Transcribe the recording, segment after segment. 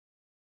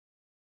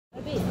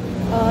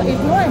If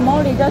more and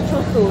more leaders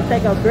choose to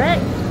take a break,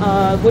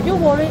 would you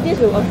worry this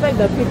will affect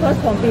the people's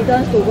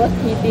confidence towards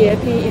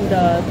DAP in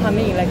the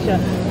coming election?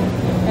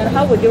 And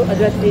how would you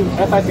address this?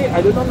 As I said,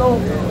 I do not know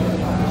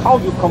how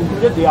you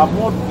concluded there are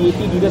more DAP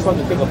leaders want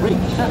to take a break.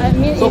 I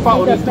mean, so far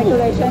only the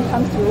speculation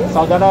comes through.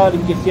 Saudara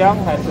Lim Kian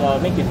has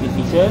made his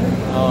decision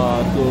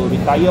to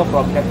retire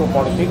from national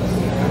politics,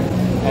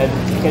 and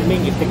Kian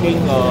Meng is taking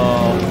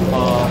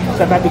a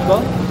sabbatical,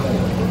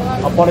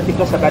 a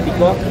political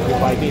sabbatical,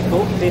 if I may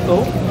say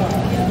so.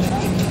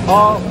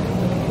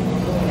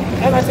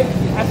 And I think,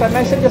 as I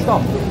mentioned just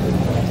now,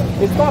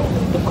 it's not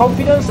the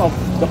confidence of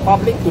the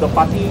public to the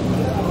party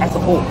as a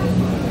whole.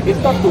 It's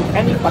not to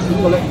any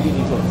particular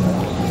individual.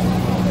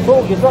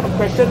 So it's not a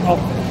question of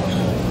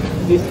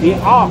this. There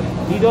are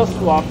leaders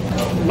who are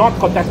not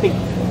contesting.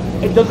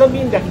 It doesn't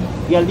mean that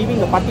they are leaving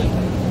the party.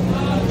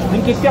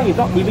 Lim Kian is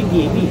not leaving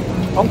DAP.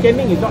 Kian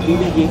Meng is not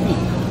leaving DAP.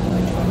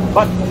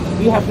 But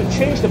we have to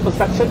change the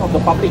perception of the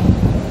public.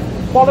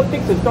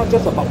 Politics is not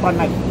just about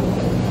Frontline.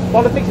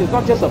 Politics is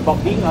not just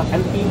about being an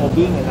MP or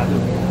being an ahli.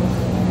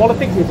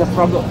 Politics is a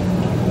struggle.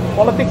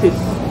 Politics is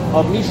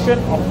a mission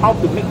of how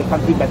to make the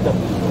country better.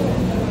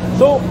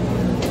 So,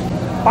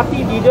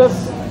 party leaders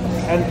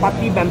and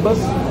party members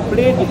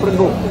play different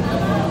roles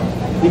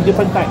in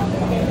different times.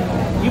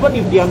 Even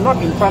if they are not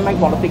in frontline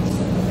politics,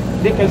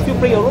 they can still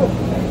play a role.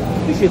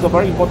 This is a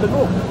very important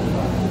role.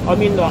 I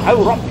mean, I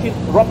will rob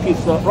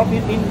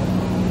him in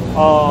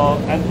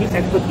and his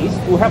expertise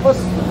to help us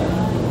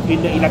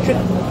in the election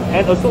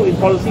and also in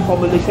policy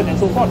formulation and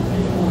so forth.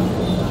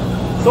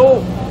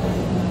 So,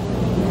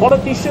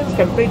 politicians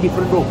can play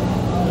different roles.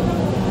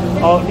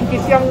 Lim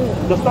Kian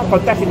does not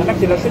contest in the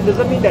next election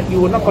doesn't mean that he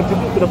will not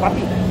contribute to the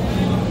party.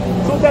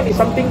 So that is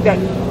something that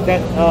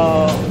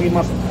we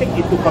must take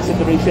into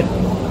consideration,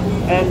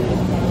 and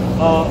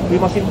we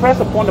must impress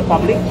upon the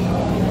public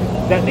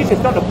that this is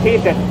not a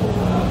case that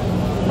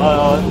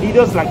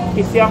leaders like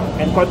Kian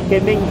and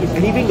Kian Meng is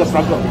leaving the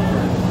struggle.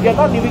 They are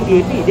not leaving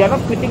DAP. They are not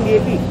quitting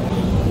DAP.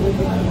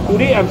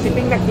 Today I'm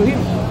sitting next to him.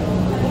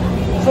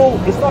 So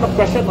it's not a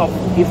question of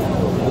if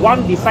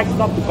one decides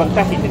not to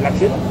contest in the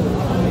election,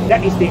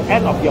 that is the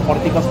end of your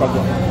political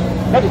struggle.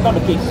 That is not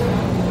the case.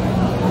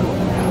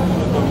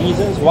 The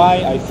reasons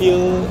why I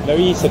feel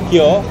very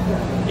secure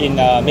in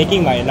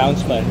making my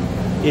announcement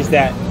is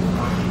that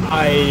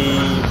I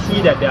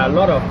see that there are a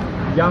lot of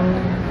young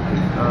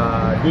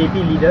DAP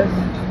leaders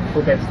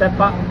who can step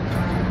up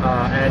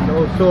and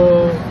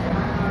also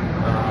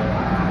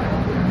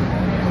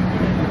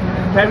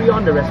carry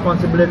on the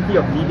responsibility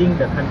of leading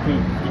the country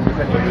in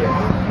different areas.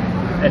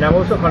 And I'm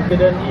also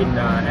confident in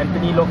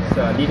Anthony Loke's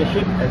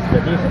leadership as the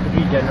new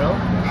Secretary General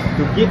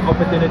to give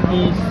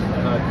opportunities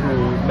to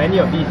many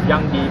of these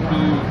young DAP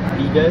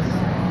leaders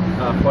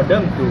for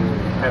them to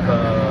have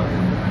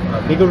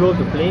a bigger role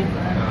to play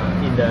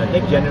in the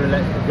next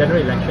general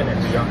election and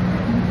beyond.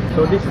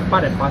 So this is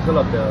part and parcel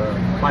of the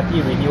party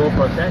renewal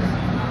process.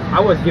 I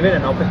was given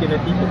an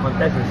opportunity to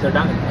contest in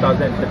Serdang in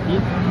 2013,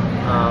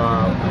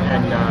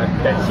 and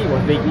that seat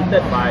was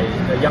vacated by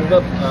a young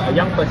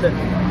person,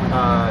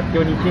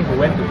 Teo Ni Ching, who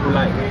went to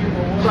Kulai.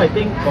 So I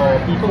think for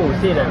people who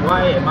say that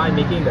why am I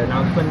making the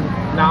announcement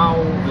now,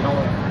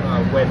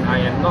 when I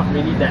am not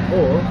really that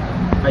old,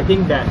 I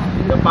think that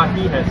the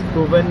party has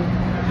proven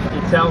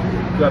itself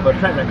to have a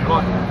track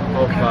record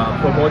of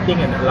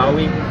promoting and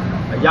allowing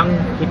young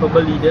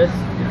capable leaders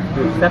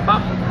to step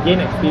up, gain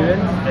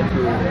experience, and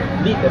to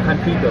lead the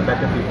country to a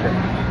better future.